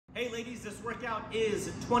Hey ladies, this workout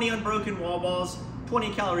is 20 unbroken wall balls,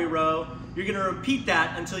 20 calorie row. You're gonna repeat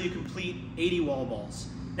that until you complete 80 wall balls.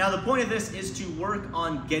 Now the point of this is to work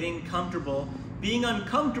on getting comfortable, being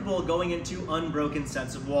uncomfortable going into unbroken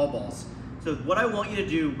sets of wall balls. So what I want you to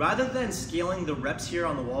do, rather than scaling the reps here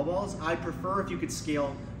on the wall balls, I prefer if you could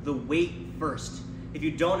scale the weight first. If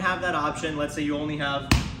you don't have that option, let's say you only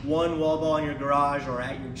have one wall ball in your garage or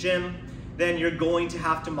at your gym, then you're going to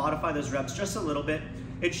have to modify those reps just a little bit.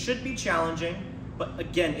 It should be challenging, but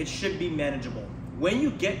again, it should be manageable. When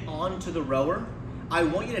you get onto the rower, I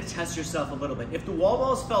want you to test yourself a little bit. If the wall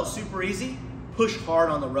balls felt super easy, push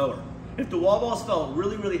hard on the rower. If the wall balls felt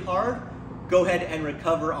really, really hard, go ahead and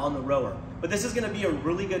recover on the rower. But this is gonna be a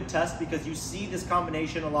really good test because you see this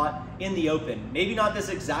combination a lot in the open. Maybe not this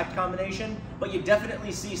exact combination, but you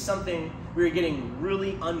definitely see something where you're getting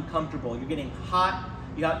really uncomfortable. You're getting hot,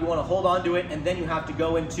 you wanna hold on to it, and then you have to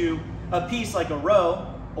go into a piece like a row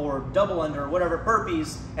or double under or whatever,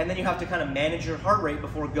 burpees, and then you have to kind of manage your heart rate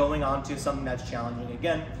before going on to something that's challenging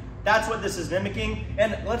again. That's what this is mimicking,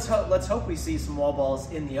 and let's hope we see some wall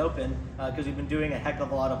balls in the open because we've been doing a heck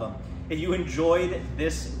of a lot of them. If you enjoyed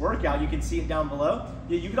this workout, you can see it down below.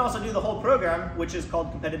 You can also do the whole program, which is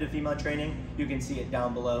called Competitive Female Training. You can see it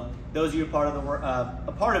down below. Those of you a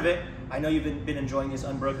part of it, I know you've been enjoying these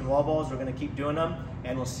unbroken wall balls. We're gonna keep doing them,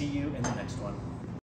 and we'll see you in the next one.